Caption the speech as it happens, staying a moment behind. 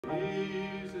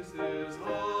Jesus is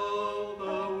all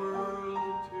the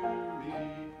world to me,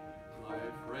 my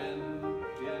friend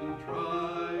in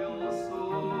trial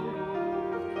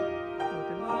sore.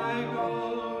 I go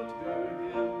to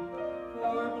him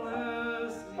for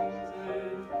blessings,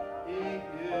 and he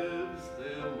gives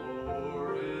them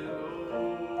o'er and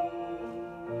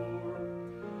o'er.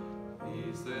 He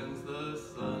sends the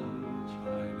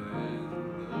sunshine and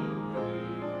the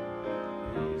rain.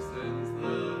 He sends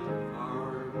the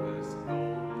harvest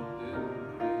golden grain.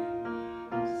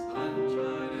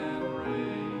 Sunshine and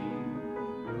rain,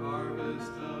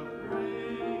 harvest of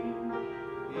grain.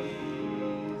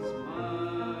 He's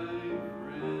my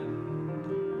friend.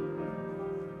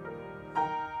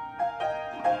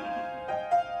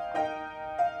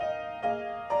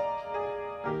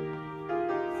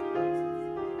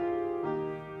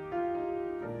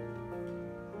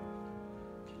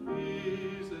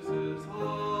 Jesus is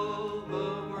all the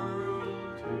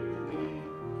world to me.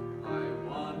 I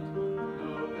want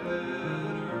no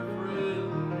better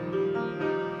friend.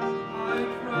 I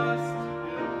trust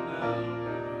him now,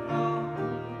 I'll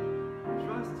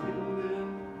trust him then.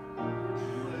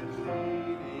 The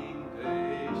fleeting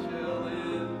day shall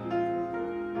end.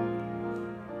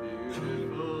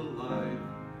 Beautiful life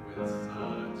with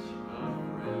such a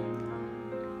friend.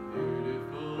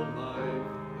 Beautiful life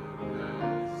that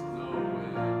has no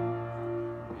end.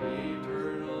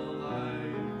 Eternal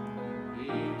life,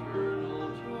 eternal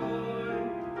joy.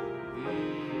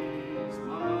 He's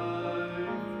my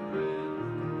friend.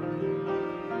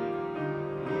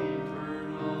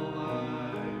 Eternal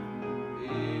life,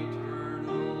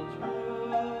 eternal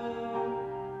joy.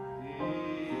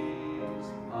 He's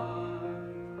my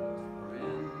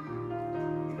friend.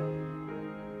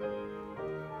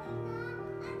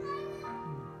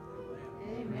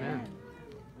 Amen.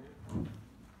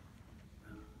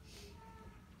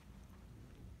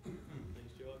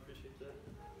 Thanks, Joe. I appreciate that.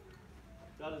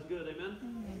 God is good. Amen?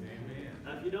 Amen.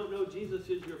 Now, if you don't know Jesus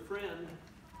is your friend,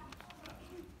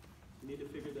 you need to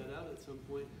figure that out at some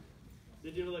point.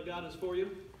 Did you know that God is for you?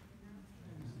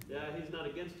 Yeah, he's not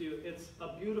against you. It's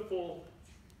a beautiful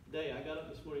day. I got up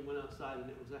this morning, went outside, and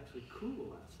it was actually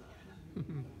cool outside.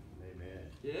 Amen.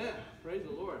 Yeah, praise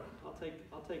the Lord. I'll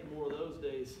take more of those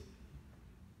days.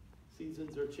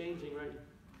 Seasons are changing right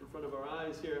in front of our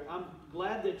eyes here. I'm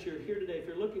glad that you're here today. If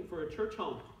you're looking for a church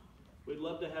home, we'd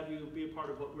love to have you be a part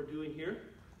of what we're doing here.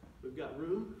 We've got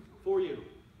room for you,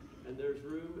 and there's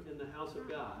room in the house of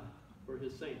God for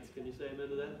his saints. Can you say amen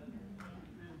to that?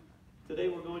 Today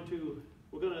we're going to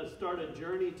start a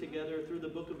journey together through the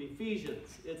book of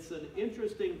Ephesians. It's an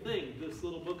interesting thing, this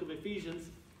little book of Ephesians.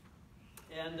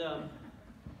 And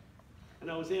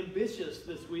I was ambitious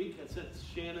this week. I sent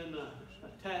Shannon a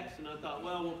text, and I thought,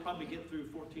 well, we'll probably get through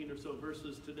 14 or so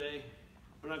verses today.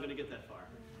 We're not going to get that far,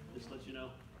 just to let you know.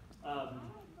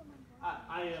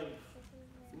 I have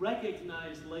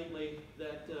recognized lately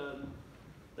that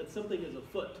that something is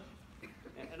afoot.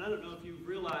 And I don't know if you've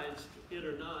realized it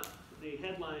or not, the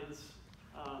headlines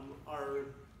are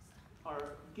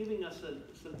giving us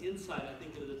some insight, I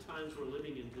think, into the times we're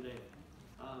living in today.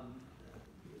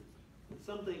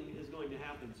 Something is going to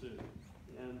happen soon,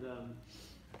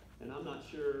 and I'm not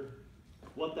sure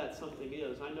what that something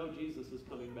is. I know Jesus is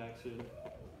coming back soon,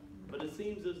 but it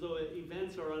seems as though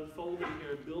events are unfolding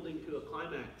here, building to a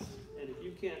climax. And if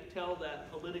you can't tell that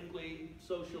politically,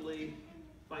 socially,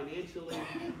 financially,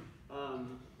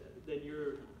 then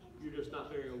you're just not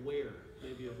very aware,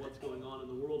 maybe, of what's going on in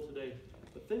the world today.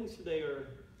 But things today are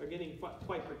getting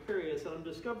quite precarious, and I'm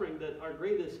discovering that our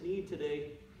greatest need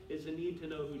today is the need to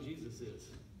know who Jesus is.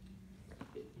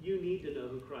 You need to know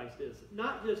who Christ is.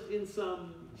 Not just in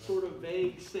some sort of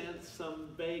vague sense, some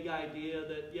vague idea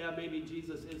that, yeah, maybe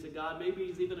Jesus is a God, maybe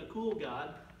he's even a cool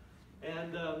God,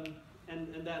 and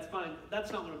that's fine.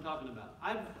 That's not what I'm talking about.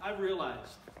 I've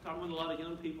realized, talking with a lot of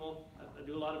young people, I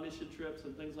do a lot of mission trips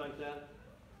and things like that,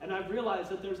 and I've realized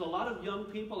that there's a lot of young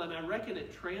people, and I reckon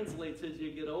it translates as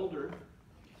you get older,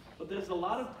 but there's a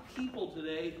lot of people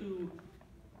today who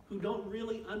don't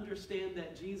really understand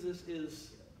that Jesus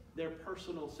is their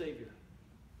personal Savior.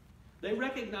 They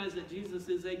recognize that Jesus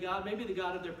is a God, maybe the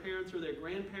God of their parents or their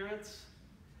grandparents.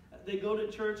 They go to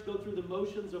church, go through the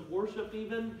motions of worship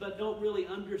even, but don't really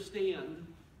understand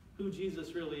who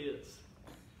Jesus really is.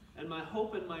 And my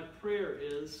hope and my prayer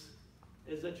is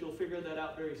that you'll figure that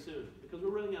out very soon, because we're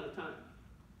running out of time.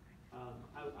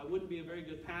 I wouldn't be a very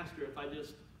good pastor if I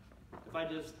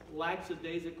just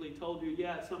lackadaisically told you,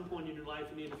 yeah, at some point in your life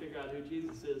you need to figure out who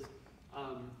Jesus is,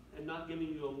 and not giving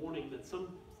you a warning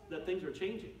that things are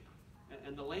changing,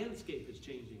 and the landscape is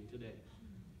changing today.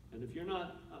 And if you're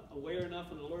not aware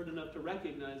enough and alert enough to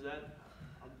recognize that,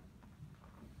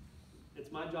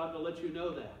 it's my job to let you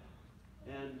know that.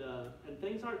 And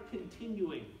things aren't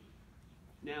continuing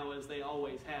now as they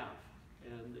always have.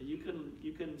 And you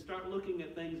can start looking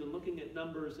at things and looking at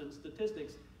numbers and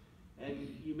statistics,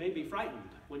 and you may be frightened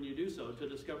when you do so to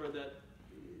discover that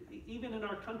even in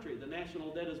our country, the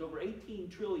national debt is over $18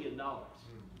 trillion. Now,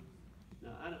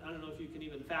 I don't know if you can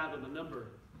even fathom a number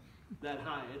that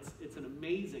high. It's an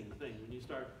amazing thing when you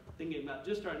start thinking about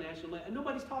just our national debt, and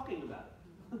nobody's talking about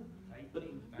it.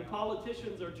 The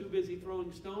politicians are too busy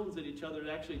throwing stones at each other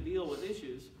to actually deal with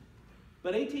issues.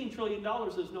 But $18 trillion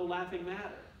is no laughing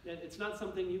matter. It's not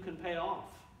something you can pay off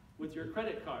with your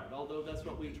credit card, although that's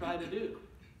what we try to do.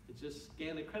 It's just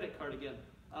scan the credit card again.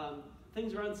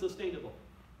 Things are unsustainable.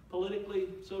 Politically,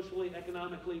 socially,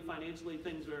 economically, financially,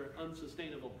 things are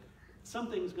unsustainable.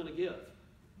 Something's going to give.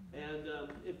 And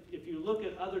if you look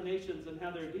at other nations and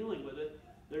how they're dealing with it,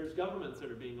 there's governments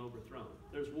that are being overthrown.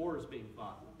 There's wars being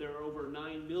fought. There are over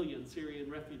 9 million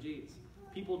Syrian refugees.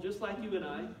 People just like you and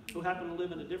I, who happen to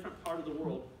live in a different part of the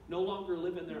world, no longer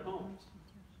live in their homes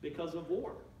because of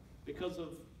war, because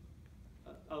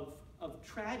of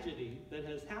tragedy that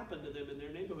has happened to them in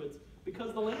their neighborhoods,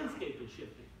 because the landscape is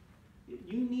shifting.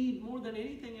 You need, more than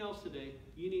anything else today,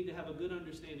 you need to have a good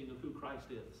understanding of who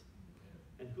Christ is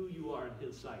and who you are in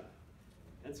his sight.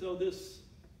 And so this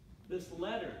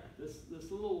letter,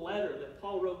 this little letter that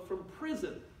Paul wrote from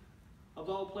prison, of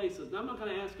all places. Now, I'm not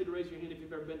going to ask you to raise your hand if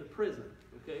you've ever been to prison,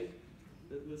 okay?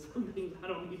 There's some things I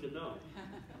don't need to know,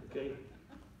 okay?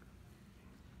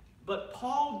 But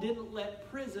Paul didn't let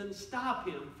prison stop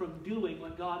him from doing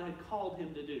what God had called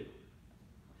him to do.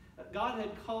 God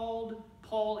had called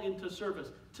Paul into service,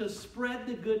 to spread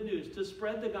the good news, to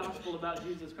spread the gospel about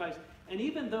Jesus Christ. And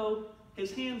even though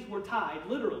his hands were tied,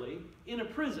 literally, in a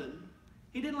prison,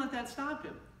 he didn't let that stop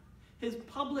him. His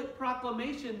public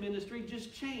proclamation ministry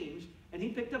just changed, and he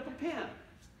picked up a pen,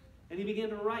 and he began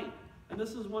to write. And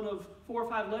this is one of 4 or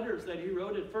 5 letters that he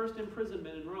wrote at first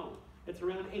imprisonment in Rome. It's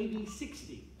around AD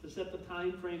 60, to set the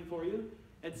time frame for you.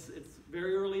 It's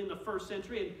very early in the 1st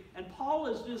century, and Paul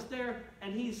is just there,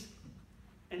 and he's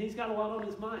got a lot on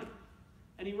his mind.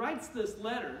 And he writes this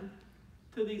letter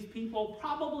to these people,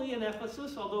 probably in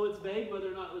Ephesus, although it's vague whether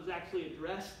or not it was actually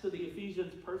addressed to the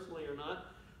Ephesians personally or not.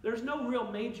 There's no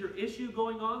real major issue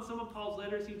going on. Some of Paul's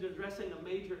letters, he's addressing a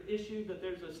major issue, that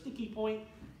there's a sticky point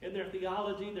in their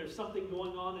theology, there's something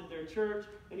going on in their church,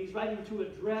 and he's writing to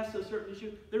address a certain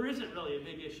issue. There isn't really a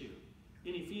big issue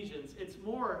in Ephesians. It's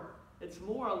more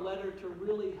a letter to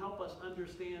really help us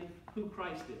understand who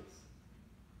Christ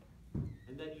is,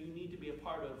 and that you need to be a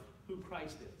part of who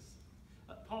Christ is.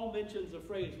 Paul mentions a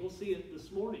phrase, we'll see it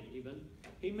this morning even.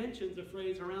 He mentions a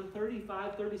phrase around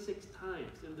 35, 36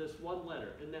 times in this one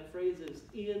letter, and that phrase is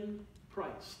in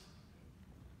Christ.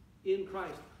 In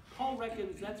Christ. Paul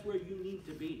reckons that's where you need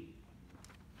to be,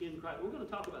 in Christ. We're going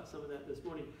to talk about some of that this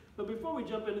morning. But before we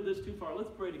jump into this too far,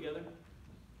 let's pray together.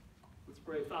 Let's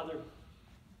pray. Father,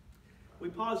 we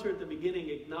pause here at the beginning,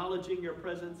 acknowledging your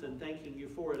presence and thanking you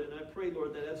for it. And I pray,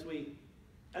 Lord, that as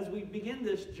we begin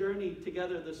this journey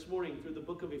together this morning through the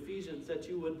book of Ephesians, that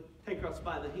you would take us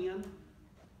by the hand,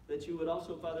 that you would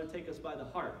also, Father, take us by the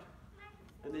heart,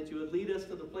 and that you would lead us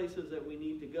to the places that we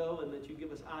need to go, and that you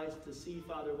give us eyes to see,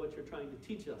 Father, what you're trying to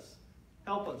teach us.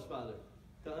 Help us, Father,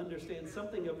 to understand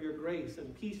something of your grace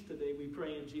and peace today, we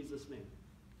pray in Jesus' name.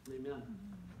 Amen.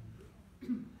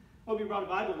 Hope you brought a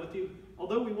Bible with you.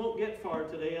 Although we won't get far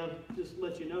today, I'll just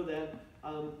let you know that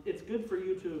it's good for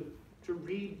you to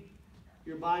read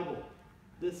your Bible.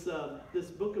 This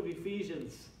book of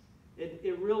Ephesians,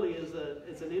 it really is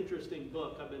it's an interesting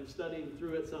book. I've been studying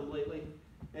through it some lately,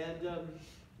 and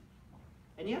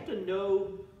you have to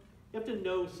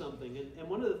know something. And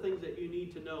one of the things that you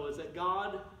need to know is that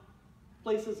God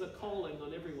places a calling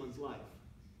on everyone's life,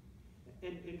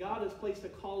 and God has placed a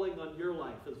calling on your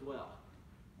life as well.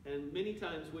 And many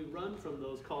times we run from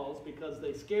those calls because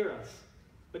they scare us.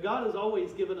 But God has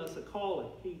always given us a calling.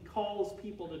 He calls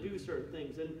people to do certain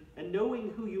things. And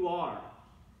knowing who you are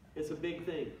is a big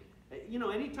thing. You know,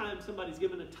 anytime somebody's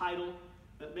given a title,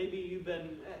 maybe you've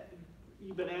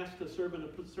been asked to serve in a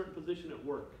certain position at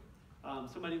work.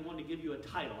 Somebody wanted to give you a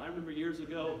title. I remember years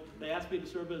ago, they asked me to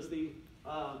serve as the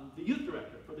youth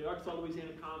director for the Arkansas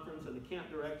Louisiana Conference and the camp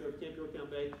director of Camp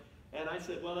Yorktown Bay. And I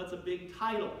said, well, that's a big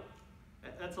title.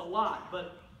 That's a lot,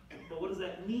 but what does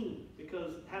that mean?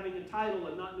 Because having a title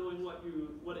and not knowing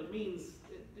what it means,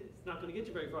 it's not going to get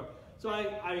you very far. So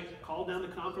I called down the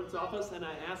conference office and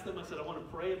I asked them, I said, I want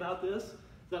to pray about this.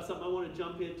 It's not something I want to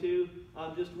jump into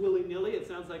just willy-nilly. It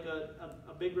sounds like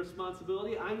a big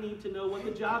responsibility. I need to know what the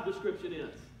job description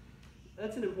is.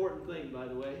 That's an important thing, by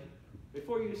the way.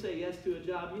 Before you say yes to a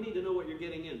job, you need to know what you're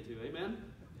getting into. Amen?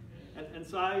 And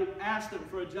so I asked them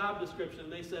for a job description.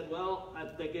 They said, well,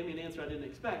 they gave me an answer I didn't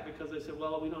expect, because they said,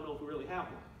 well, we don't know if we really have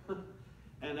one.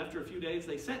 And after a few days,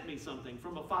 they sent me something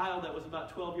from a file that was about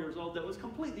 12 years old that was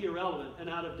completely irrelevant and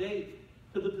out of date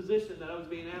to the position that I was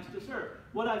being asked to serve.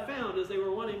 What I found is they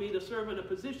were wanting me to serve in a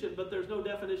position, but there's no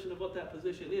definition of what that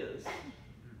position is.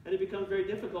 And it becomes very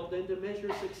difficult then to measure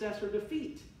success or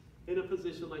defeat in a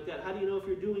position like that. How do you know if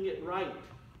you're doing it right?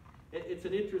 It's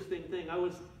an interesting thing. I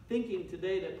was thinking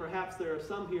today that perhaps there are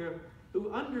some here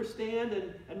who understand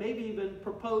and maybe even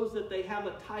propose that they have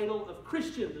a title of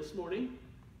Christian this morning,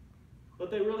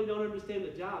 but they really don't understand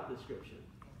the job description.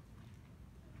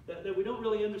 That we don't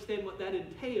really understand what that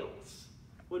entails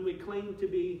when we claim to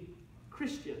be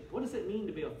Christian. What does it mean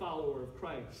to be a follower of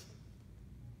Christ?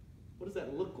 What does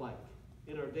that look like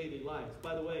in our daily lives?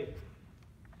 By the way,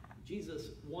 Jesus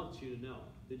wants you to know.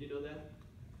 Did you know that?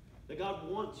 That God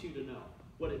wants you to know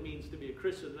what it means to be a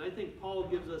Christian. And I think Paul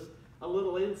gives us a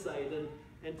little insight.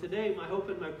 And today, my hope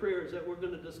and my prayer is that we're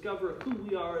going to discover who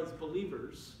we are as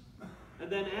believers.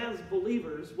 And then as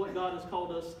believers, what God has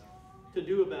called us to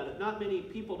do about it. Not many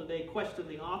people today question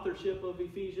the authorship of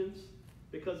Ephesians,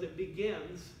 because it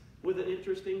begins with an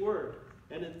interesting word.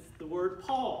 And it's the word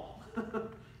Paul.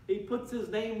 He puts his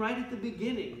name right at the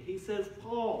beginning. He says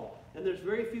Paul. And there's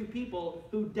very few people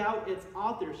who doubt its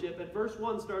authorship. And verse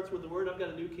 1 starts with the word, I've got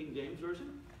a New King James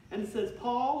Version. And it says,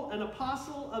 Paul, an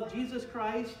apostle of Jesus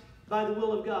Christ by the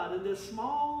will of God. And this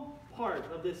small part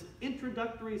of this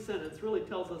introductory sentence really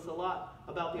tells us a lot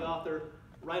about the author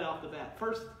right off the bat.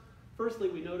 Firstly,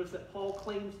 we notice that Paul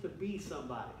claims to be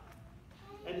somebody.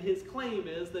 And his claim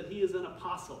is that he is an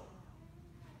apostle.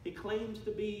 He claims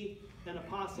to be an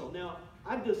apostle. Now,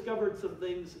 I've discovered some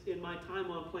things in my time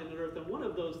on planet Earth, and one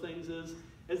of those things is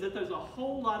that there's a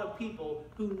whole lot of people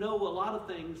who know a lot of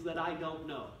things that I don't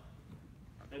know.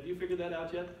 Have you figured that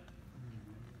out yet?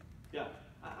 Yeah.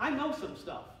 I know some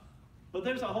stuff, but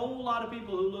there's a whole lot of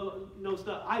people who know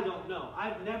stuff I don't know.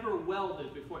 I've never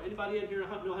welded before. Anybody in here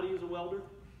know how to use a welder?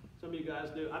 Some of you guys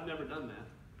do. I've never done that.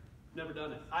 Never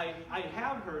done it. I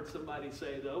have heard somebody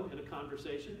say, though, in a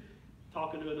conversation,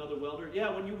 talking to another welder,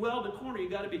 yeah, when you weld a corner, you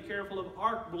got to be careful of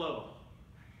arc blow.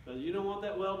 Because you don't want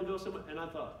that weld to go somewhere. And I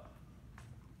thought,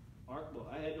 arc blow?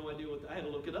 I had no idea I had to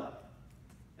look it up.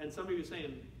 And some of you are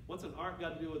saying, what's an arc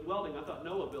got to do with welding? I thought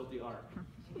Noah built the ark.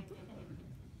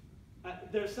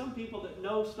 There's some people that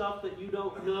know stuff that you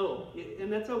don't know,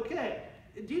 and that's okay.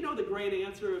 Do you know the great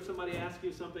answer if somebody asks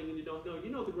you something and you don't know? You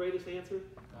know the greatest answer?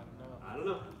 I don't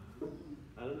know.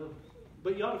 I don't know.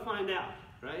 But you ought to find out,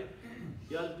 right?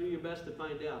 You ought to do your best to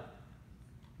find out.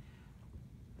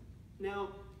 Now,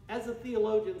 as a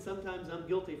theologian, sometimes I'm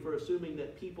guilty for assuming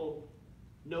that people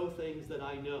know things that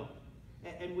I know.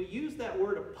 And we use that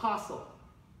word apostle.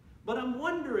 But I'm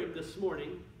wondering this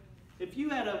morning, if you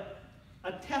had a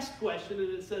test question and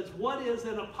it says, what is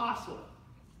an apostle?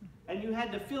 And you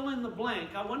had to fill in the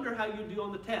blank, I wonder how you'd do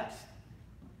on the test.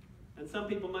 And some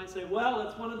people might say, well,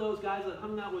 it's one of those guys that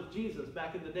hung out with Jesus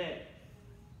back in the day.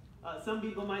 Some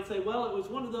people might say, well, it was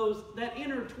one of those, that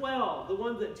inner 12, the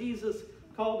ones that Jesus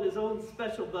called his own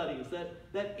special buddies,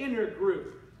 that inner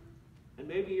group. And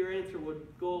maybe your answer would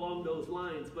go along those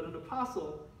lines. But an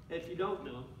apostle, if you don't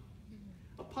know,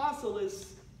 apostle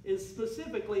is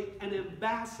specifically an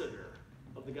ambassador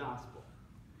of the gospel.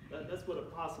 That's what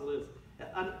apostle is.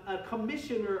 A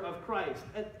commissioner of Christ,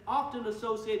 often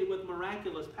associated with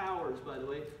miraculous powers, by the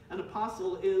way. An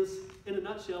apostle is, in a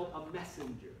nutshell, a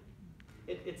messenger.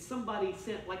 It's somebody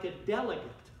sent like a delegate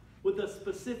with a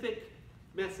specific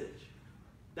message.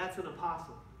 That's an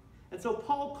apostle. And so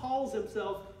Paul calls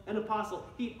himself an apostle.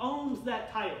 He owns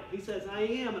that title. He says, I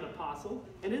am an apostle.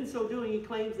 And in so doing, he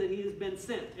claims that he has been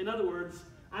sent. In other words,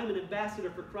 I'm an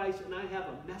ambassador for Christ and I have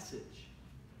a message.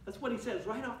 That's what he says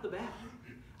right off the bat.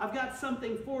 I've got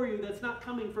something for you that's not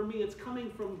coming from me. It's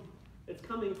coming from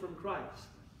Christ.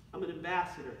 I'm an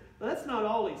ambassador. But that's not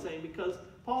all he's saying, because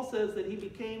Paul says that he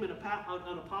became an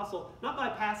apostle not by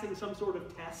passing some sort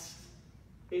of test.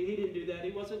 He didn't do that.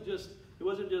 It wasn't just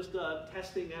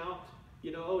testing out,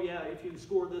 oh yeah, if you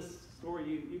score this score,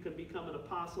 you can become an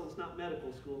apostle. It's not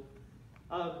medical school.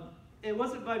 It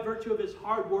wasn't by virtue of his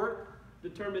hard work,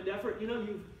 determined effort.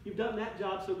 You've done that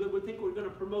job so good, we think we're going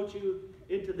to promote you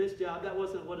into this job. That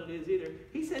wasn't what it is either.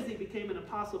 He says he became an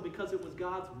apostle because it was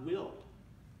God's will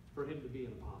for him to be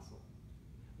an apostle.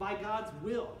 By God's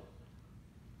will,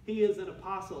 he is an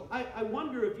apostle. I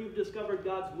wonder if you've discovered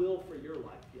God's will for your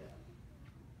life yet.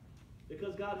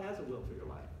 Because God has a will for your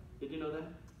life. Did you know that?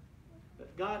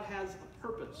 That God has a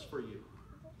purpose for you.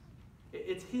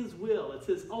 It's his will. It's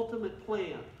his ultimate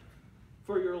plan.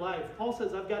 for your life. Paul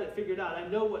says, I've got it figured out. I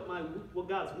know what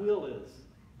God's will is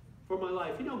for my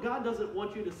life. You know, God doesn't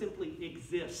want you to simply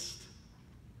exist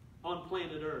on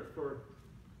planet Earth for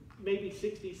maybe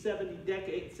 60, 70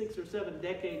 decades, 6 or 7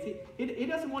 decades. He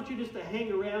doesn't want you just to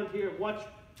hang around here and watch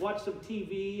some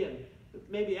TV and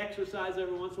maybe exercise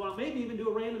every once in a while, maybe even do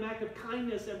a random act of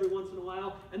kindness every once in a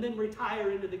while, and then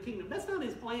retire into the kingdom. That's not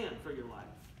his plan for your life.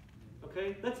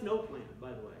 Okay? That's no plan, by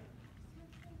the way.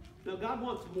 Now, God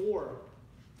wants more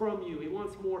from you. He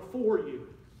wants more for you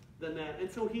than that.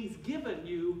 And so he's given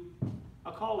you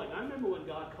a calling. I remember when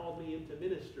God called me into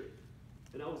ministry,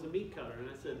 and I was a meat cutter, and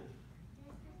I said,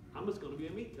 I'm just going to be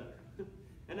a meat cutter.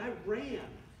 And I ran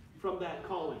from that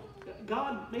calling.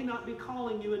 God may not be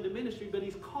calling you into ministry, but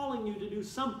he's calling you to do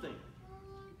something.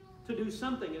 To do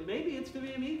something. And maybe it's to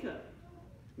be a meat cutter.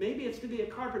 Maybe it's to be a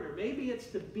carpenter. Maybe it's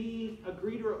to be a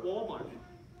greeter at Walmart.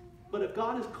 But if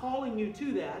God is calling you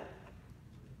to that,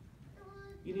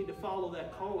 you need to follow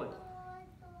that calling.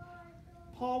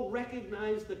 Paul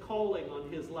recognized the calling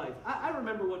on his life. I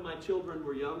remember when my children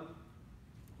were young,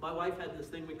 my wife had this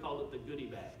thing, we called it the goodie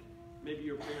bag. Maybe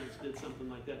your parents did something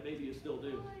like that. Maybe you still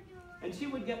do. And she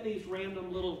would get these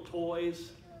random little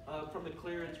toys from the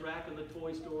clearance rack in the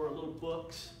toy store, or little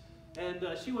books. And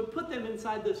she would put them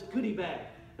inside this goodie bag.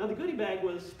 Now, the goodie bag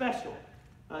was special.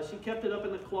 She kept it up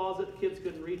in the closet. Kids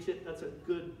couldn't reach it. That's a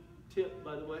good tip,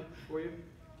 by the way, for you.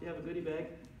 You have a goodie bag.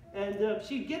 And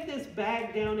she'd get this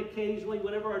bag down occasionally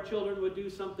whenever our children would do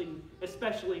something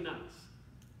especially nice.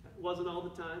 It wasn't all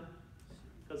the time,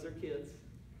 because they're kids.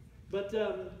 But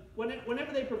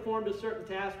whenever they performed a certain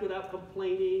task without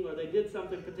complaining, or they did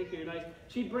something particularly nice,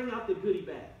 she'd bring out the goodie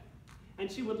bag.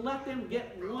 And she would let them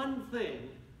get one thing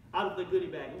out of the goodie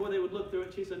bag. And boy, they would look through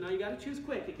it. She said, now you got to choose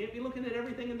quick. You can't be looking at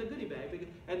everything in the goodie bag.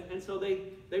 And so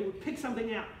they would pick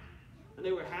something out. And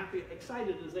they were happy,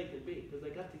 excited as they could be, because they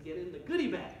got to get in the goodie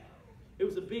bag. It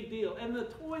was a big deal. And the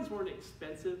toys weren't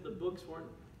expensive. The books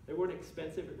weren't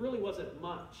expensive. It really wasn't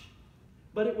much.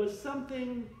 But it was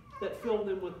something that filled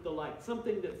them with delight,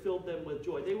 something that filled them with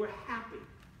joy. They were happy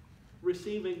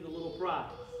receiving the little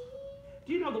prize.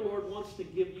 Do you know the Lord wants to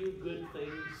give you good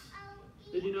things?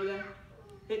 Did you know that?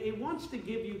 He wants to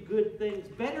give you good things,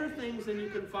 better things than you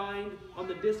can find on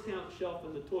the discount shelf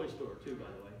in the toy store, too, by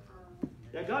the way.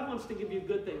 Yeah, God wants to give you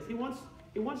good things. He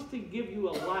wants to give you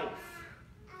a life,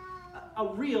 a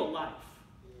real life,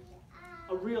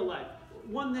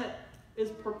 one that is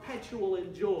perpetual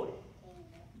in joy.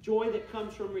 Joy that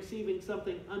comes from receiving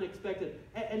something unexpected.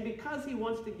 And because he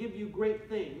wants to give you great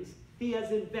things, he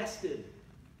has invested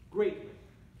greatly.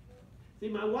 See,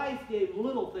 my wife gave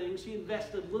little things. She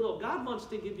invested little. God wants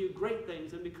to give you great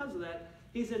things, and because of that,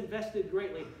 he's invested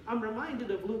greatly. I'm reminded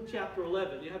of Luke chapter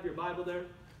 11. You have your Bible there?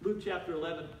 Luke chapter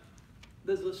 11.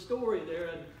 There's a story there,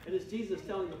 and it's Jesus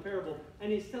telling a parable.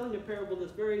 And he's telling a parable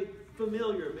that's very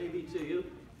familiar maybe to you.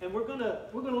 And we're gonna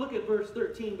look at verse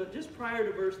 13, but just prior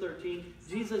to verse 13,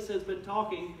 Jesus has been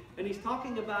talking, and he's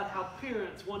talking about how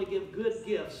parents want to give good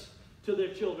gifts to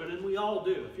their children, and we all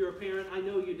do. If you're a parent, I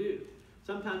know you do.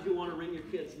 Sometimes you want to wring your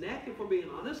kid's neck, if we're being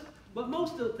honest, but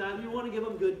most of the time you want to give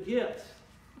them good gifts.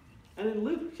 And in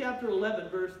Luke chapter 11,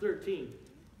 verse 13,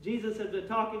 Jesus has been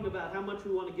talking about how much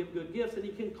we want to give good gifts, and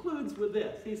he concludes with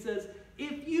this. He says,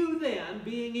 if you then,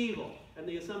 being evil, and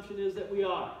the assumption is that we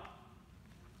are,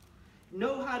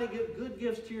 know how to give good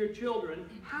gifts to your children,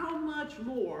 how much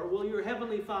more will your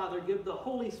heavenly Father give the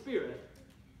Holy Spirit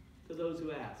to those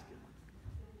who ask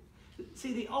him?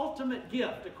 See, the ultimate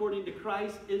gift, according to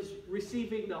Christ, is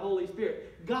receiving the Holy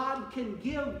Spirit. God can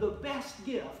give the best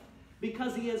gift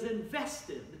because he has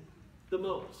invested the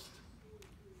most.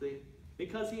 See?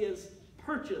 Because he has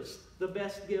purchased the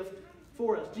best gift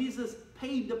for us. Jesus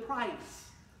paid the price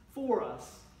for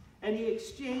us. And he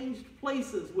exchanged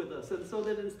places with us. And so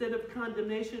that instead of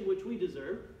condemnation, which we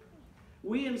deserve,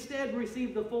 we instead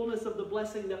receive the fullness of the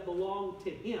blessing that belonged to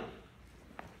him,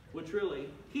 which really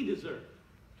he deserved.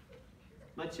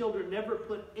 My children never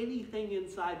put anything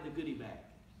inside the goodie bag.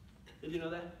 Did you know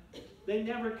that? They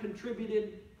never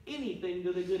contributed anything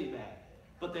to the goodie bag.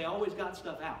 But they always got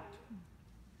stuff out.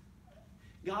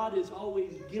 God is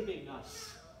always giving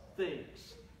us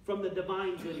things. From the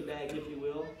divine goodie bag, if you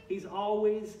will. He's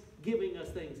always giving us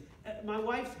things. My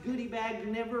wife's goodie bag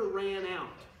never ran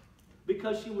out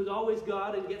because she would always go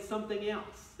out and get something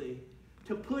else, see,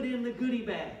 to put in the goodie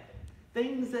bag.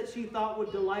 Things that she thought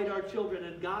would delight our children.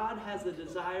 And God has a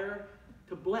desire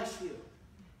to bless you.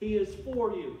 He is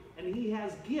for you. And he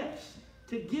has gifts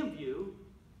to give you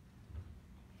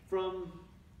from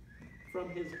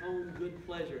his own good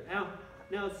pleasure.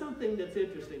 Now, it's something that's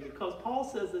interesting because Paul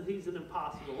says that he's an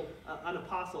apostle,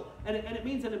 and it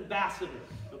means an ambassador,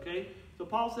 okay? So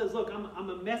Paul says, look,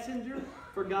 I'm a messenger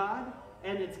for God,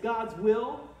 and it's God's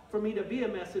will for me to be a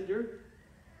messenger.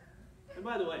 And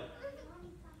by the way,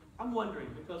 I'm wondering,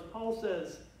 because Paul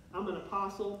says, I'm an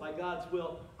apostle by God's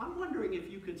will, I'm wondering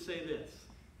if you could say this,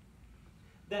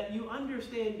 that you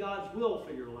understand God's will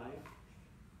for your life,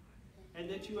 and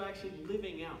that you're actually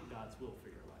living out God's will for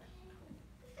your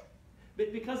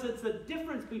life. Because it's the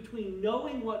difference between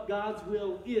knowing what God's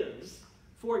will is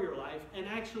for your life and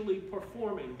actually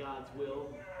performing God's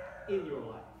will in your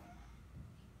life.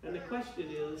 And the question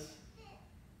is,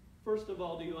 first of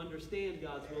all, do you understand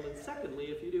God's will? And secondly,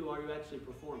 if you do, are you actually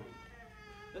performing?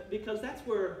 Because that's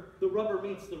where the rubber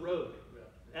meets the road,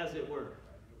 as it were.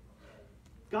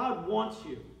 God wants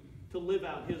you to live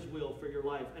out his will for your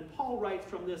life. And Paul writes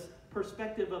from this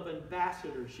perspective of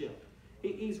ambassadorship.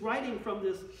 He's writing from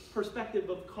this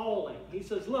perspective of calling. He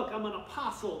says, look, I'm an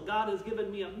apostle. God has given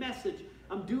me a message.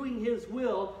 I'm doing his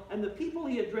will. And the people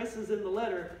he addresses in the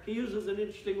letter, he uses an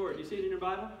interesting word. You see it in your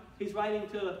Bible? He's writing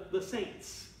to the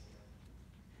saints.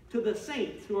 To the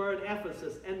saints who are at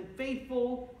Ephesus and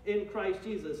faithful in Christ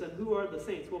Jesus. And who are the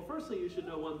saints? Well, firstly, you should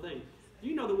know one thing. Do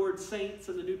you know the word saints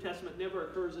in the New Testament never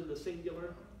occurs in the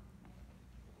singular?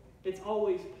 It's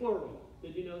always plural.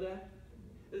 Did you know that?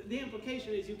 The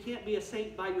implication is you can't be a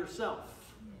saint by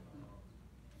yourself.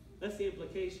 That's the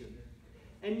implication.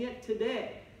 And yet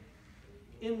today,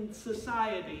 in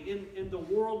society, in the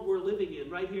world we're living in,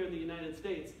 right here in the United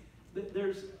States,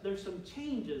 there's some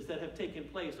changes that have taken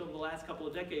place over the last couple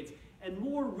of decades. And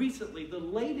more recently, the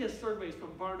latest surveys from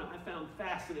Barna I found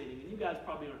fascinating. And you guys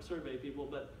probably aren't survey people,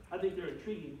 but I think they're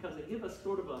intriguing because they give us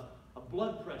sort of a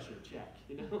blood pressure check,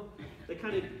 you know? They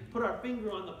kind of put our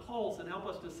finger on the pulse and help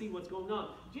us to see what's going on.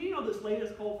 Do you know this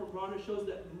latest poll from Barna shows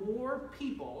that more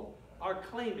people are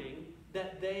claiming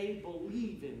that they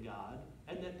believe in God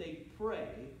and that they pray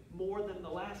more than the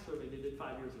last survey they did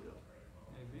 5 years ago?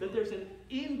 Amen. That there's an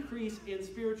increase in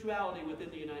spirituality within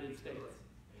the United States.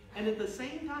 And at the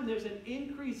same time there's an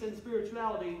increase in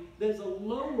spirituality, there's a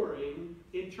lowering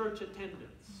in church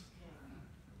attendance.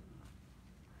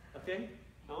 Okay?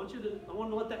 I want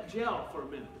to let that gel for a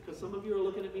minute because some of you are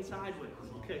looking at me sideways,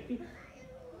 okay?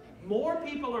 More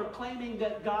people are claiming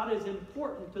that God is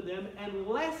important to them and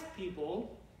less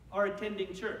people are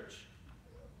attending church.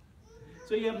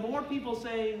 So you have more people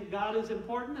saying God is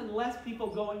important and less people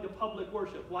going to public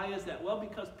worship. Why is that? Well,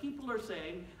 because people are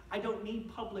saying, I don't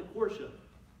need public worship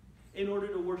in order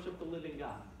to worship the living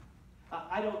God.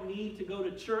 I don't need to go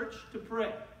to church to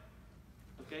pray,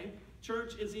 okay?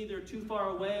 Church is either too far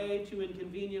away, too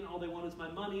inconvenient, all they want is my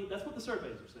money. That's what the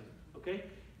surveys are saying, okay?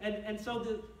 And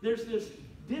so there's this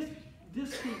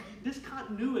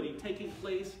discontinuity taking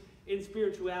place in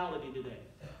spirituality today.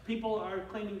 People are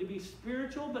claiming to be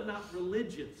spiritual but not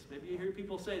religious. Maybe you hear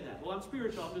people say that. Well, I'm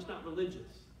spiritual, I'm just not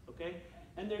religious, okay?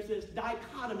 And there's this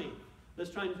dichotomy that's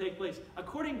trying to take place.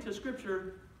 According to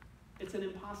Scripture, it's an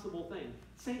impossible thing.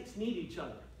 Saints need each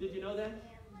other. Did you know that?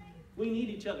 We need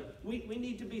each other. We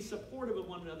need to be supportive of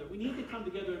one another. We need to come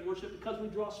together and worship because we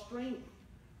draw strength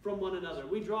from one another.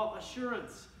 We draw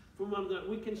assurance from one another.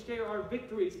 We can share our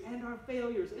victories and our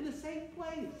failures in a safe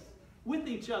place with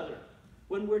each other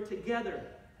when we're together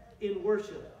in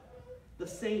worship. The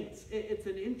saints, it's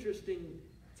an interesting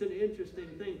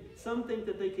thing. Some think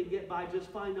that they can get by just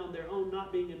fine on their own,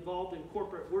 not being involved in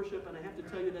corporate worship, and I have to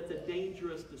tell you that's a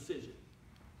dangerous decision.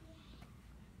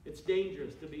 It's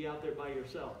dangerous to be out there by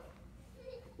yourself.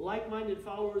 Like-minded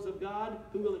followers of God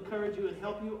who will encourage you and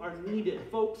help you are needed.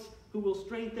 Folks who will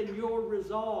strengthen your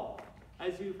resolve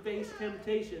as you face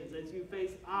temptations, as you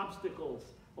face obstacles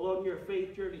along your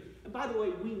faith journey. And by the way,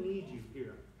 we need you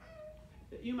here.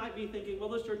 You might be thinking, well,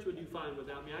 this church would do fine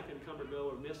without me. I can come or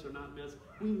go or miss or not miss.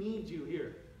 We need you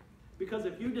here. Because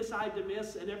if you decide to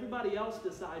miss and everybody else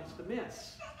decides to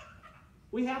miss,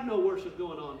 we have no worship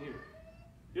going on here.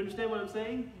 You understand what I'm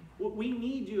saying? We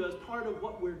need you as part of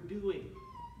what we're doing.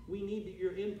 We need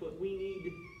your input. We need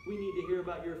to hear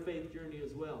about your faith journey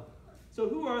as well. So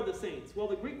who are the saints? Well,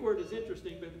 the Greek word is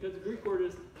interesting because the Greek word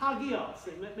is hagios,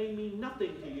 and that may mean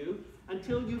nothing to you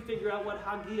until you figure out what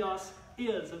hagios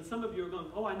is. And some of you are going,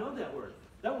 oh, I know that word.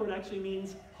 That word actually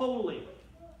means holy.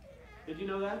 Did you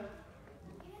know that?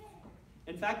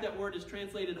 In fact, that word is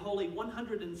translated holy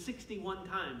 161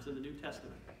 times in the New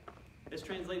Testament. It's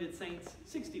translated saints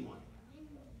 61.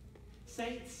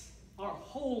 Saints are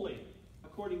holy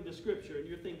according to Scripture. And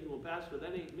you're thinking, well, Pastor,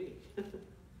 that ain't me.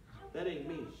 That ain't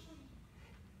me.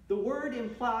 The word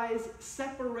implies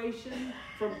separation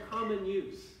from common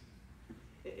use.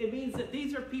 It means that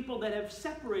these are people that have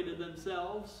separated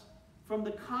themselves from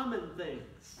the common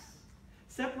things.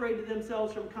 separated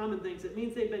themselves from common things. It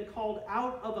means they've been called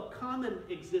out of a common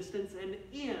existence and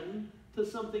into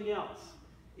something else,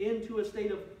 into a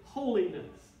state of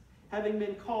holiness. Having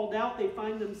been called out, they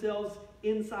find themselves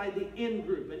inside the in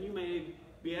group. And you may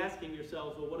be asking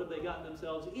yourselves, well, what have they gotten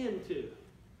themselves into?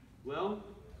 Well,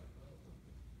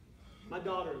 my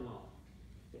daughter-in-law,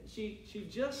 she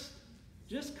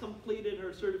just completed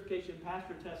her certification,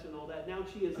 pastor test and all that. Now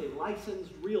she is a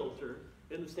licensed realtor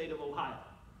in the state of Ohio,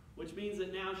 which means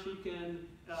that now she can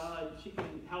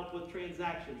help with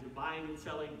transactions and buying and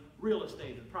selling real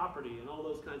estate and property and all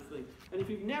those kinds of things. And if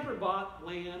you've never bought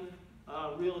land,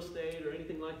 real estate or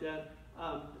anything like that,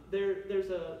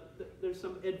 there's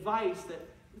some advice that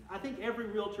I think every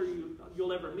realtor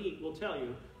you'll ever meet will tell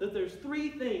you, that there's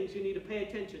 3 things you need to pay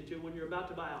attention to when you're about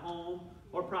to buy a home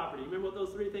or property. Remember what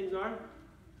those 3 things are?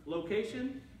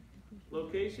 Location,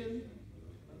 location,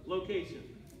 location.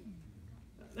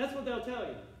 That's what they'll tell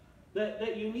you.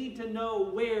 That you need to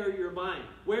know where you're buying.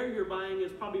 Where you're buying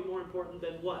is probably more important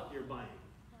than what you're buying.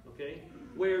 Okay?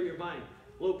 Where you're buying.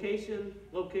 Location,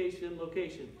 location,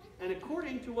 location. And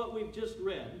according to what we've just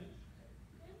read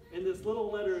in this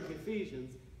little letter of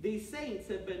Ephesians, these saints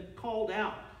have been called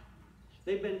out.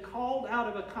 They've been called out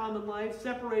of a common life,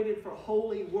 separated for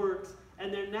holy works,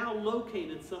 and they're now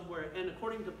located somewhere. And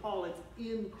according to Paul, it's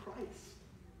in Christ.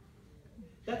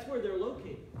 That's where they're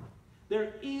located.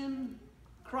 They're in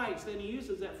Christ. And he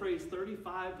uses that phrase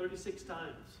 35, 36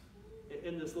 times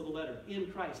in this little letter. In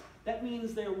Christ. That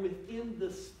means they're within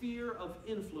the sphere of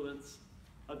influence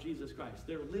of Jesus Christ.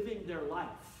 They're living their life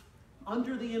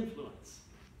under the influence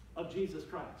of Jesus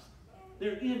Christ.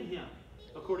 They're in him,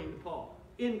 according to Paul.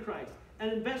 In Christ. An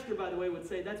investor, by the way, would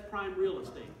say that's prime real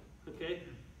estate. Okay?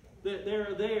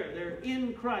 They're there. They're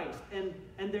in Christ. And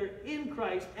they're in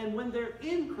Christ. And when they're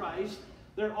in Christ,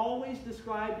 they're always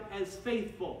described as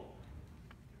faithful.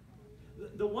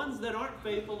 The ones that aren't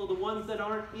faithful are the ones that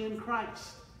aren't in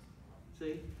Christ.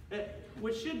 See?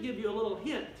 Which should give you a little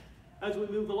hint as we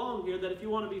move along here that if you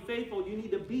want to be faithful, you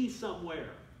need to be somewhere.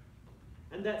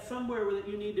 And that somewhere that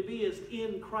you need to be is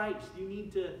in Christ. You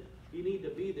need to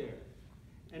be there.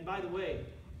 And by the way,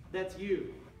 that's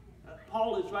you.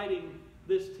 Paul is writing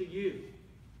this to you,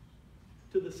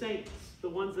 to the saints, the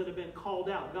ones that have been called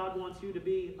out. God wants you to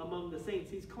be among the saints.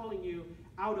 He's calling you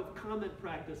out of common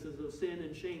practices of sin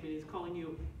and shame, and he's calling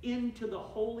you into the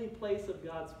holy place of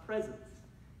God's presence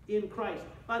in Christ.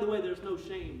 By the way, there's no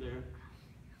shame there.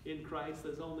 In Christ,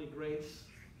 there's only grace.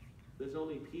 There's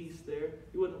only peace there.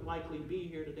 You wouldn't likely be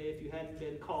here today if you hadn't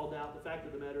been called out. The fact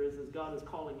of the matter is God is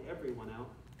calling everyone out.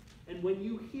 And when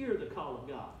you hear the call of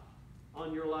God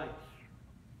on your life,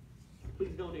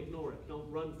 please don't ignore it. Don't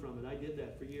run from it. I did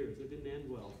that for years. It didn't end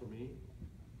well for me.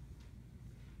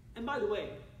 And by the way,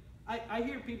 I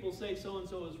hear people say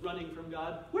so-and-so is running from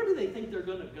God. Where do they think they're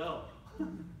going to go?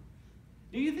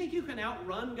 Do you think you can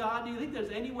outrun God? Do you think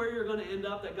there's anywhere you're going to end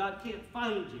up that God can't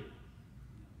find you?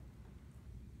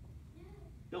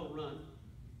 Don't run.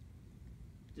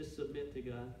 Just submit to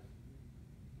God.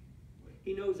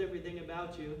 He knows everything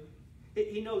about you.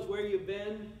 He knows where you've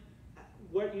been,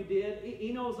 what you did.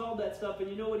 He knows all that stuff. And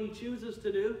you know what he chooses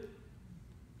to do?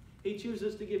 He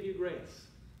chooses to give you grace.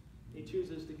 He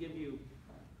chooses to give you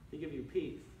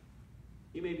peace.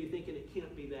 You may be thinking it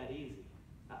can't be that easy.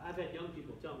 I've had young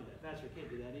people tell me that. Pastor, it can't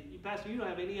be that easy. Pastor, you don't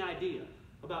have any idea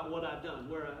about what I've done.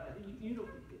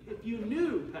 If you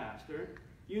knew, Pastor,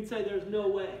 you'd say there's no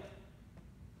way.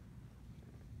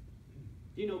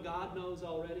 Do you know God knows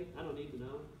already? I don't need to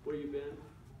know where you've been.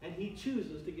 And he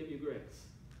chooses to give you grace.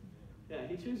 Yeah,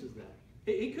 he chooses that.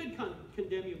 He could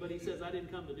condemn you, but he says, I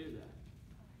didn't come to do that.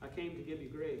 I came to give you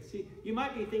grace. See, you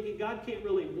might be thinking, God can't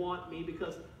really want me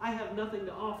because I have nothing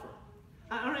to offer.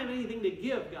 I don't have anything to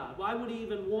give God. Why would he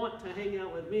even want to hang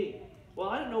out with me? Well,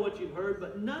 I don't know what you've heard,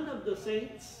 but none of the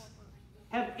saints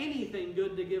have anything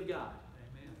good to give God.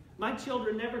 Amen. My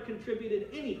children never contributed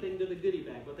anything to the goodie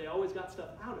bag, but they always got stuff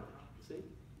out of it. See?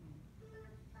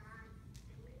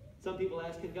 Some people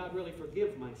ask, can God really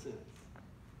forgive my sins?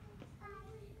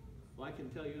 Well, I can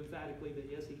tell you emphatically that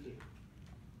yes, he can.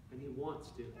 And he wants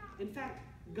to. In fact,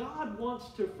 God wants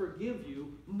to forgive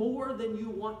you more than you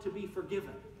want to be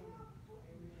forgiven.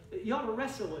 You ought to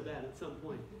wrestle with that at some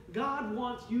point. God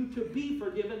wants you to be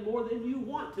forgiven more than you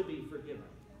want to be forgiven.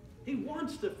 He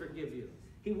wants to forgive you.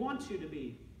 He wants you to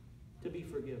be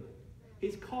forgiven.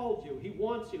 He's called you. He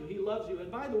wants you. He loves you. And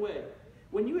by the way,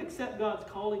 when you accept God's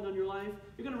calling on your life,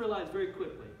 you're going to realize very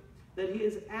quickly that he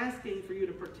is asking for you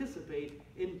to participate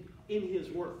in his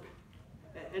work.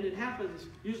 And it happens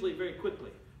usually very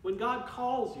quickly. When God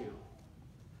calls you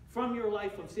from your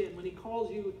life of sin, when he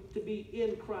calls you to be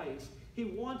in Christ, he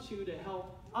wants you to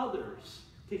help others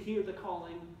to hear the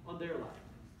calling on their life.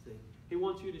 See? He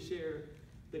wants you to share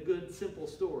the good, simple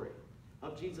story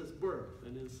of Jesus' birth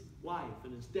and his life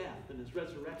and his death and his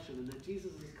resurrection, and that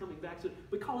Jesus is coming back soon.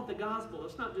 We call it the gospel.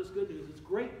 It's not just good news, it's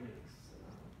great news.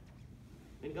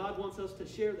 And God wants us to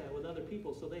share that with other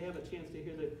people so they have a chance to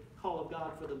hear the call of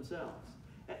God for themselves.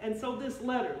 And so this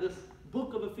letter, this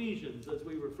book of Ephesians, as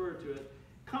we refer to it,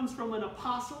 comes from an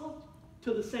apostle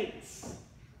to the saints,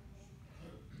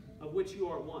 of which you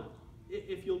are one.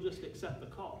 If you'll just accept the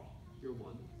call, you're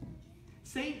one.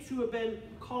 Saints who have been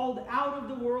called out of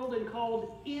the world and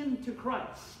called into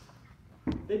Christ.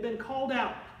 They've been called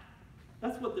out.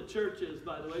 That's what the church is,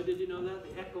 by the way. Did you know that?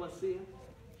 The ecclesia.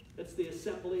 It's the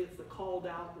assembly. It's the called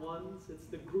out ones. It's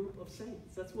the group of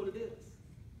saints. That's what it is.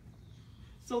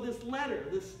 So this letter,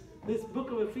 this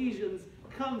book of Ephesians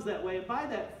comes that way. And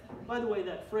by the way,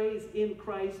 that phrase, in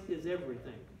Christ, is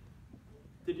everything.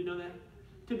 Did you know that?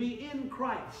 To be in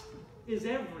Christ is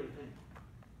everything.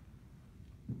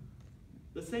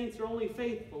 The saints are only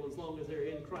faithful as long as they're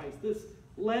in Christ. This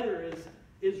letter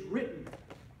is written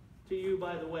to you,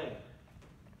 by the way,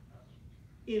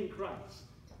 in Christ.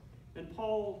 And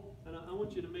Paul, and I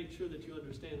want you to make sure that you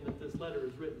understand that this letter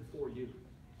is written for you.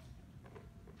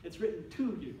 It's written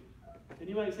to you. And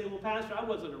you might say, well, Pastor, I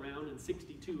wasn't around in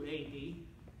 62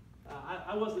 AD.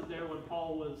 I wasn't there when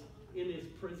Paul was in his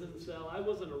prison cell. I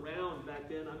wasn't around back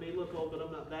then. I may look old, but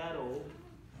I'm not that old.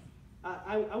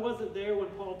 I wasn't there when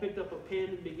Paul picked up a pen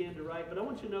and began to write, but I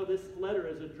want you to know this letter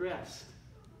is addressed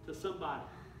to somebody.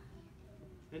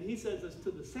 And he says it's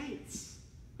to the saints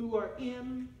who are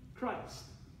in Christ.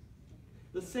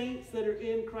 The saints that are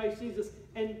in Christ Jesus.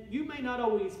 And you may not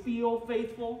always feel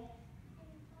faithful,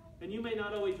 and you may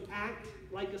not always act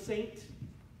like a saint.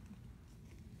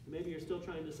 Maybe you're still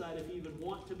trying to decide if you even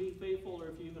want to be faithful or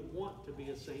if you even want to be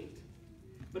a saint.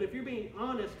 But if you're being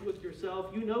honest with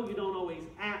yourself, you know you don't always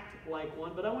act like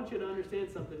one. But I want you to understand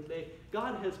something today.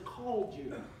 God has called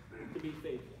you to be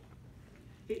faithful.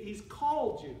 He's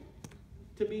called you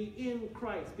to be in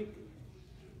Christ.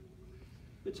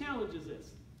 The challenge is this,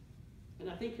 and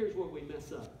I think here's where we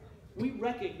mess up. We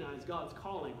recognize God's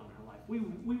calling on our life.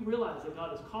 We realize that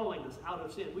God is calling us out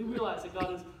of sin. We realize that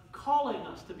God is calling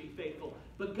us to be faithful.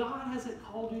 But God hasn't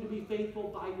called you to be faithful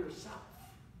by yourself.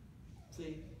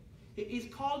 See?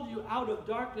 He's called you out of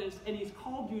darkness, and he's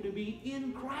called you to be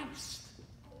in Christ.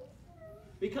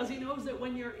 Because he knows that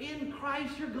when you're in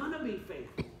Christ, you're going to be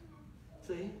faithful.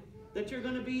 See? That you're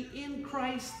going to be in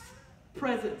Christ's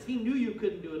presence. He knew you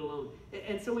couldn't do it alone.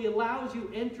 And so he allows you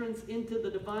entrance into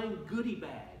the divine goodie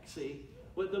bag. See?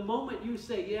 But the moment you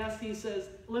say yes, he says,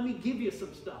 let me give you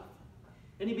some stuff.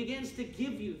 And he begins to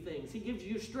give you things. He gives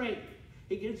you strength.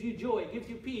 He gives you joy. He gives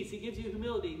you peace. He gives you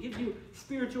humility. He gives you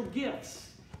spiritual gifts.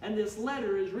 And this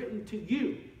letter is written to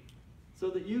you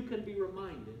so that you can be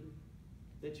reminded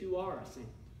that you are a saint.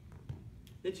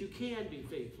 That you can be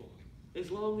faithful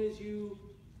as long as you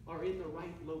are in the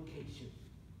right location.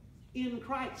 In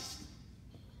Christ.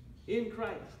 In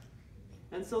Christ.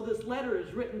 And so this letter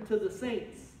is written to the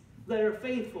saints that are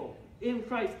faithful in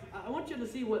Christ. I want you to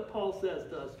see what Paul says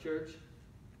to us, church.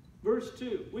 Verse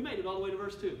 2. We made it all the way to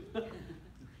verse 2.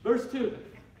 Verse 2.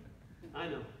 I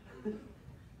know.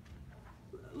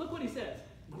 Look what he says.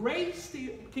 Grace to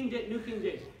you, New King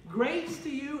James. Grace to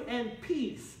you and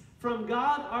peace from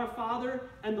God our Father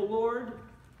and the Lord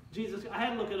Jesus. I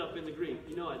had to look it up in the Greek.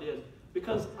 You know I did.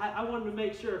 Because I wanted to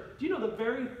make sure. Do you know the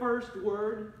very first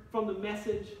word from the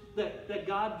message that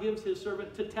God gives his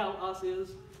servant to tell us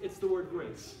is? It's the word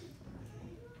grace.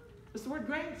 It's the word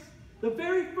grace. The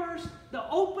very first, the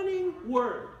opening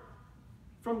word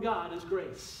from God is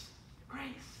grace. Grace.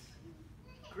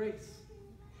 Grace.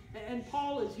 And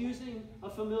Paul is using a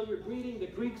familiar greeting. The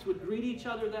Greeks would greet each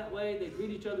other that way. They'd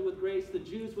greet each other with grace. The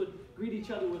Jews would greet each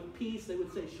other with peace. They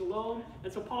would say shalom.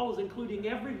 And so Paul is including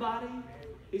everybody.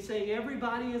 He's saying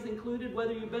everybody is included,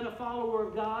 whether you've been a follower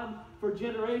of God for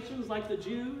generations like the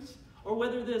Jews, or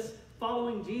whether this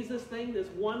following Jesus thing, this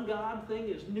one God thing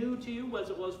is new to you, as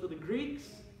it was for the Greeks.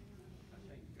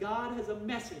 God has a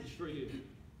message for you.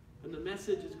 And the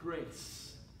message is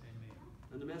grace.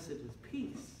 And the message is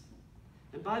peace.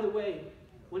 And by the way,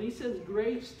 when he says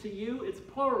grace to you, it's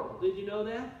plural. Did you know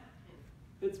that?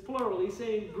 It's plural. He's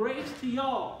saying grace to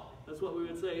y'all. That's what we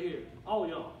would say here. All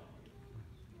y'all.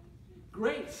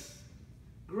 Grace.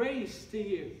 Grace to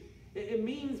you. It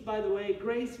means, by the way,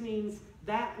 grace means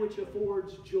that which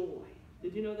affords joy.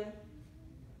 Did you know that?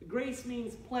 Grace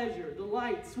means pleasure,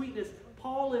 delight, sweetness.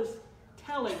 Paul is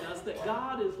telling us that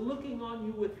God is looking on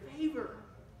you with favor.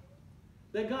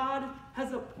 That God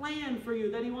has a plan for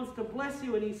you, that he wants to bless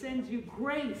you, and he sends you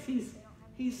grace.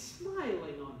 He's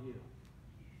smiling on you.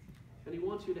 And he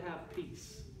wants you to have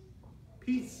peace.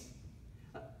 Peace.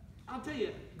 I'll tell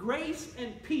you, grace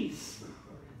and peace.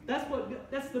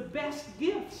 That's the best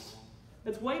gifts.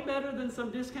 It's way better than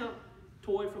some discount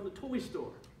toy from the toy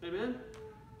store. Amen?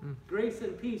 Grace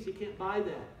and peace, you can't buy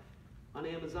that on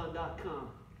Amazon.com.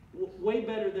 Way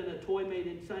better than a toy made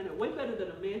in China. Way better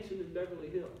than a mansion in Beverly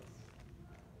Hills.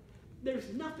 There's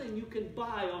nothing you can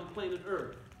buy on planet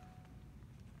Earth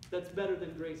that's better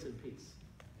than grace and peace.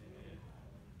 Amen.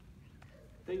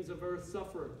 Things of earth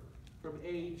suffer from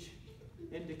age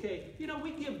and decay. You know,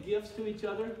 we give gifts to each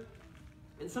other,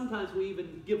 and sometimes we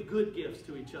even give good gifts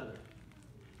to each other.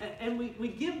 And we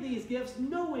give these gifts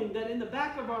knowing that in the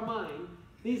back of our mind,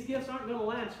 these gifts aren't going to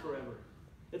last forever.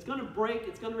 It's going to break.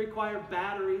 It's going to require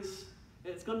batteries.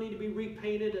 It's going to need to be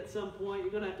repainted at some point.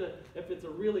 You're going to have to, if it's a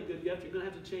really good gift, you're going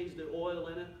to have to change the oil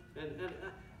in it.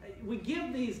 And we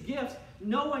give these gifts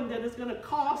knowing that it's going to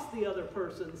cost the other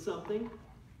person something.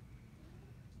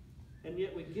 And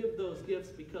yet we give those gifts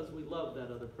because we love that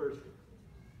other person.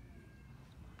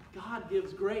 God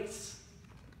gives grace.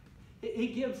 He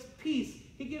gives peace.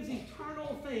 He gives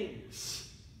eternal things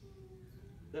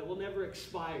that will never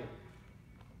expire.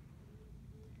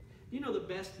 You know the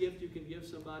best gift you can give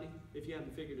somebody, if you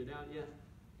haven't figured it out yet,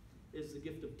 is the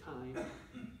gift of time.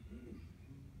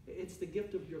 It's the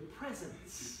gift of your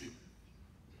presence.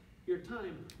 Your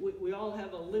time. We all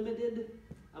have a limited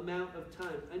amount of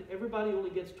time. And everybody only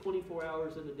gets 24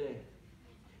 hours in a day.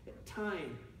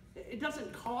 Time. It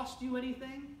doesn't cost you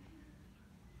anything,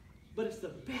 but it's the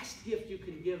best gift you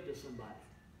can give to somebody.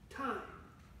 Time.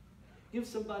 Give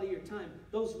somebody your time.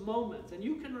 Those moments. And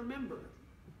you can remember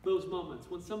those moments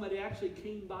when somebody actually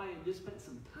came by and just spent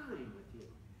some time with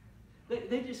you.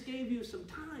 They just gave you some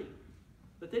time.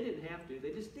 But they didn't have to.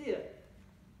 They just did.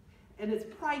 And it's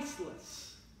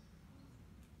priceless.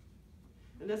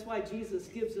 And that's why Jesus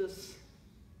gives us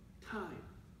time.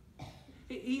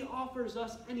 He offers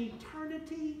us an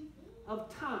eternity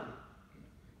of time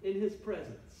in his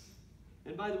presence.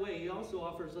 And by the way, he also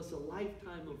offers us a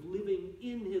lifetime of living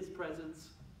in his presence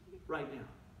right now.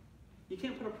 You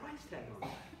can't put a price tag on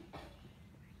that.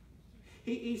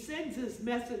 He sends his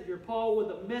messenger, Paul, with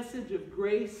a message of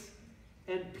grace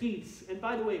and peace. And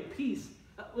by the way, peace,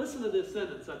 listen to this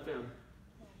sentence I found.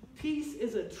 Peace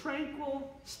is a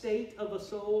tranquil state of a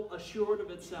soul assured of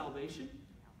its salvation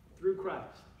through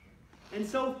Christ. And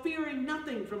so fearing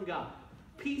nothing from God.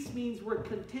 Peace means we're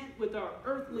content with our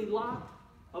earthly lot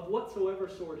of whatsoever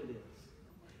sort it is.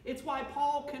 It's why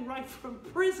Paul can write from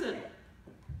prison.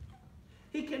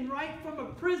 He can write from a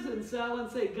prison cell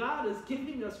and say, God is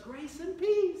giving us grace and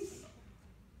peace.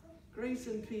 Grace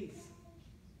and peace.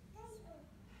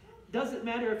 Doesn't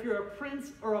matter if you're a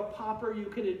prince or a pauper, you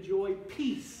can enjoy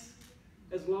peace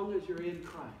as long as you're in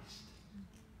Christ.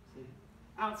 See?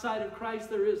 Outside of Christ,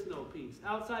 there is no peace.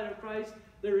 Outside of Christ,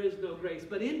 there is no grace.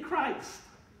 But in Christ,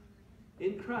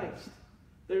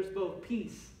 there's both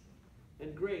peace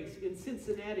and grace. In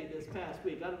Cincinnati this past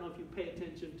week, I don't know if you pay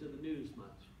attention to the news much.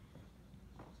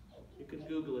 You can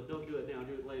Google it. Don't do it now.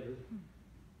 Do it later.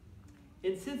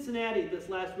 In Cincinnati this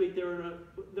last week,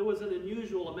 there was an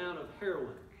unusual amount of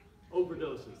heroin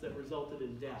overdoses that resulted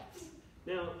in deaths.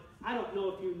 Now, I don't know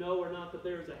if you know or not, but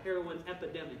there is a heroin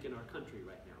epidemic in our country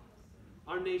right now.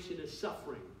 Our nation is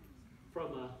suffering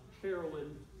from a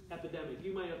heroin epidemic.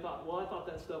 You might have thought, well, I thought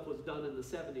that stuff was done in the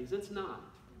 70s. It's not.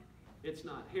 It's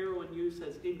not. Heroin use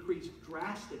has increased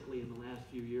drastically in the last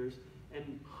few years,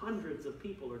 and hundreds of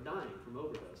people are dying from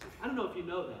overdoses. I don't know if you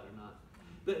know that or not.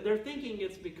 They're thinking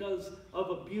it's because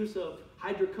of abuse of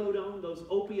hydrocodone, those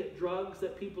opiate drugs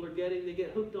that people are getting. They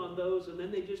get hooked on those, and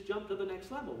then they just jump to the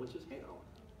next level, which is heroin.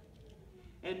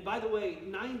 And by the way,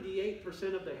 98%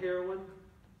 of the heroin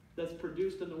that's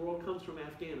produced in the world comes from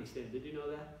Afghanistan. Did you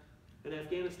know that? And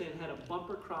Afghanistan had a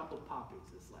bumper crop of poppies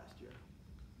this last year.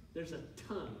 There's a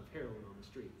ton of heroin on the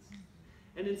streets.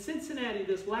 And in Cincinnati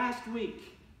this last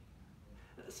week,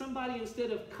 somebody, instead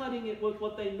of cutting it with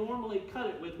what they normally cut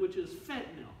it with, which is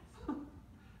fentanyl.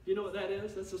 You know what that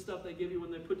is? That's the stuff they give you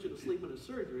when they put you to sleep in a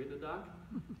surgery, the doc.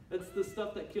 That's the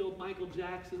stuff that killed Michael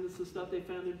Jackson. It's the stuff they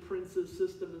found in Prince's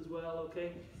system as well,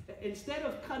 okay? Instead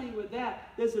of cutting with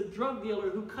that, there's a drug dealer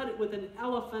who cut it with an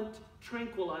elephant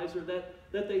tranquilizer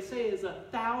that they say is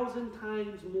 1,000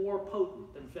 times more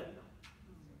potent than fentanyl.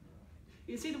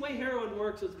 You see, the way heroin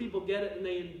works is people get it and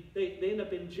they end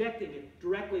up injecting it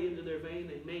directly into their vein.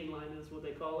 They mainline is what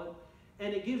they call it.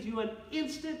 And it gives you an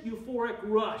instant euphoric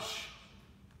rush.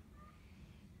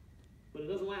 But it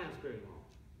doesn't last very long.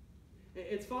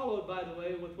 It's followed, by the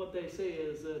way, with what they say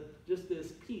is just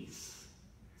this peace.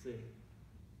 See?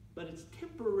 But it's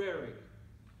temporary.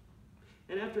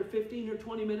 And after 15 or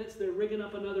 20 minutes, they're rigging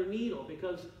up another needle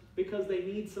because they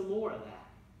need some more of that.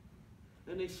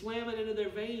 And they slam it into their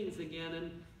veins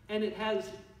again, and it has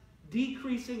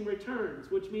decreasing returns,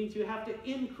 which means you have to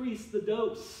increase the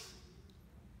dose.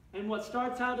 And what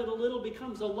starts out at a little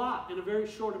becomes a lot in a very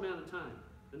short amount of time.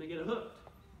 And they get hooked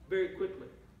very quickly.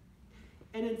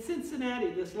 And in Cincinnati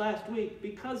this last week,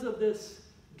 because of this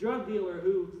drug dealer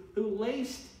who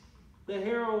laced the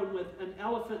heroin with an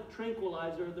elephant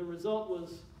tranquilizer, the result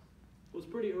was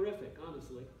pretty horrific,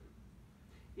 honestly.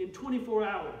 In 24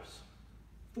 hours,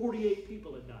 48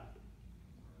 people had died.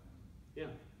 Yeah.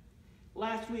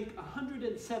 Last week,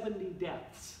 170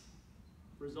 deaths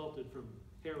resulted from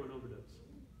heroin overdose.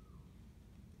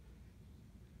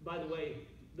 By the way,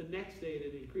 the next day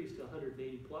it had increased to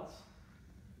 180 plus.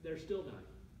 They're still dying.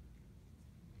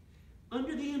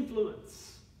 Under the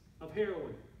influence of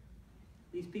heroin,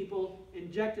 these people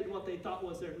injected what they thought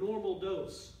was their normal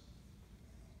dose,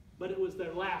 but it was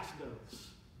their last dose.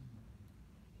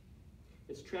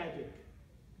 It's tragic.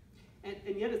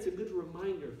 And yet it's a good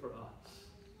reminder for us.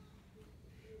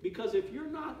 Because if you're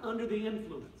not under the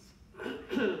influence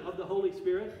of the Holy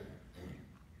Spirit,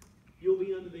 you'll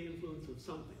be under the influence of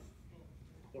something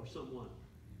or someone.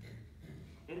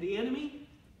 And the enemy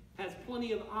has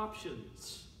plenty of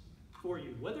options for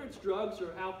you, whether it's drugs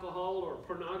or alcohol or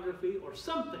pornography or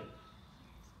something.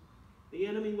 The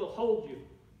enemy will hold you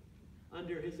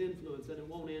under his influence, and it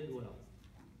won't end well.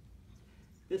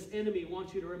 This enemy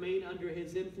wants you to remain under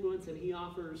his influence, and he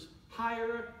offers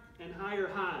higher and higher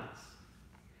highs.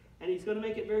 And he's going to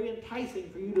make it very enticing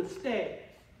for you to stay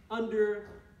under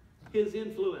his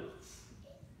influence.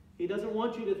 He doesn't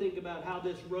want you to think about how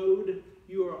this road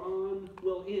you are on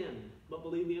will end, but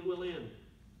believe me, it will end.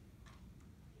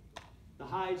 The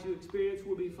highs you experience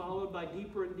will be followed by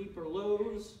deeper and deeper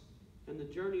lows, and the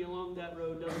journey along that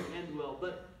road doesn't end well.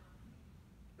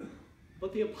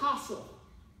 But the apostle,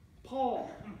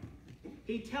 Paul,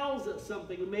 he tells us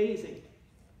something amazing.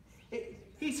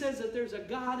 He says that there's a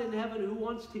God in heaven who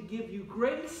wants to give you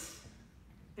grace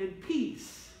and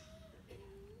peace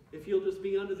if you'll just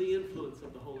be under the influence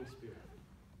of the Holy Spirit.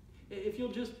 If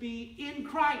you'll just be in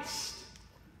Christ,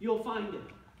 you'll find it.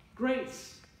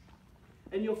 Grace.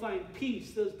 And you'll find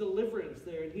peace. There's deliverance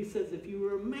there. And he says if you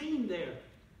remain there,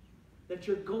 that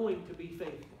you're going to be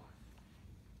faithful.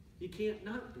 You can't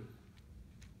not be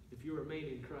if you remain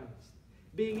in Christ.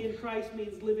 Being in Christ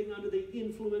means living under the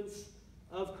influence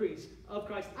of Christ.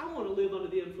 I want to live under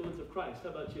the influence of Christ. How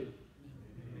about you?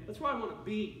 That's where I want to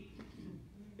be.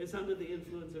 It's under the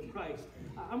influence of Christ.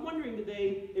 I'm wondering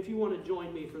today if you want to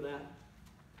join me for that.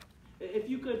 If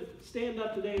you could stand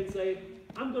up today and say,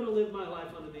 I'm going to live my life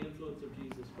under the influence of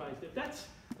Jesus Christ. If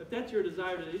that's your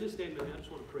desire today, just stand with me. I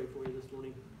just want to pray for you this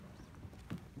morning.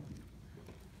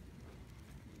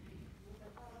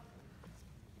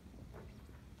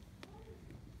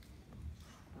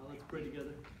 Now let's pray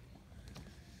together.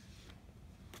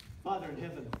 Father in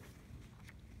heaven,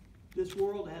 this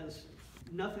world has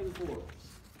nothing for us.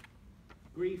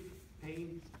 Grief,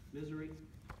 pain, misery.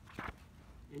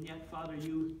 And yet, Father,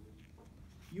 you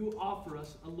offer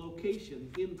us a location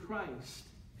in Christ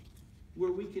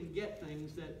where we can get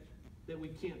things that we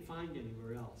can't find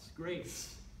anywhere else.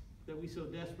 Grace that we so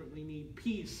desperately need.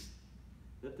 Peace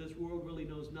that this world really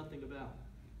knows nothing about.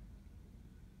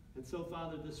 And so,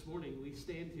 Father, this morning we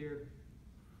stand here,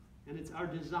 and it's our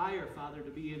desire, Father,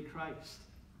 to be in Christ.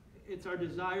 It's our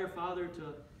desire, Father,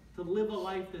 to live a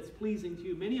life that's pleasing to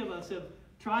you. Many of us have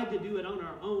tried to do it on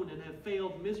our own and have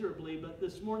failed miserably, but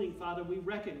this morning, Father, we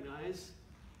recognize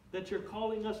that you're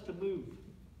calling us to move.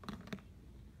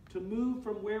 To move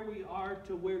from where we are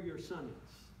to where your Son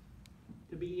is.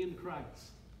 To be in Christ.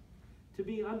 To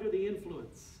be under the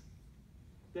influence.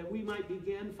 That we might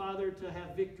begin, Father, to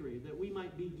have victory. That we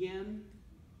might begin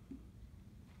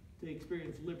to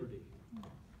experience liberty.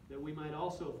 That we might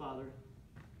also, Father,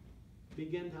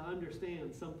 begin to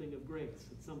understand something of grace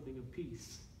and something of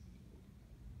peace.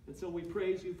 And so we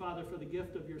praise you, Father, for the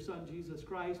gift of your Son, Jesus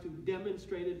Christ, who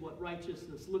demonstrated what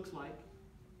righteousness looks like.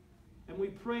 And we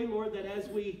pray, Lord, that as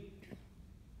we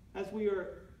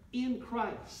are in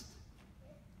Christ,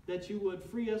 that you would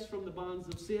free us from the bonds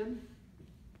of sin,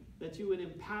 that you would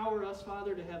empower us,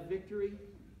 Father, to have victory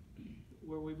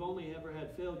where we've only ever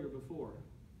had failure before,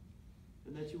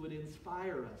 and that you would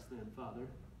inspire us then, Father,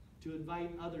 to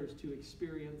invite others to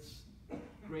experience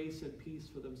grace and peace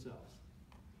for themselves.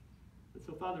 And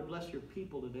so, Father, bless your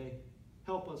people today.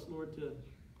 Help us, Lord,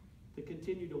 to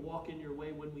continue to walk in your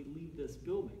way when we leave this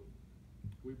building.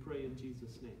 We pray in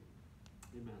Jesus' name.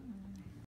 Amen.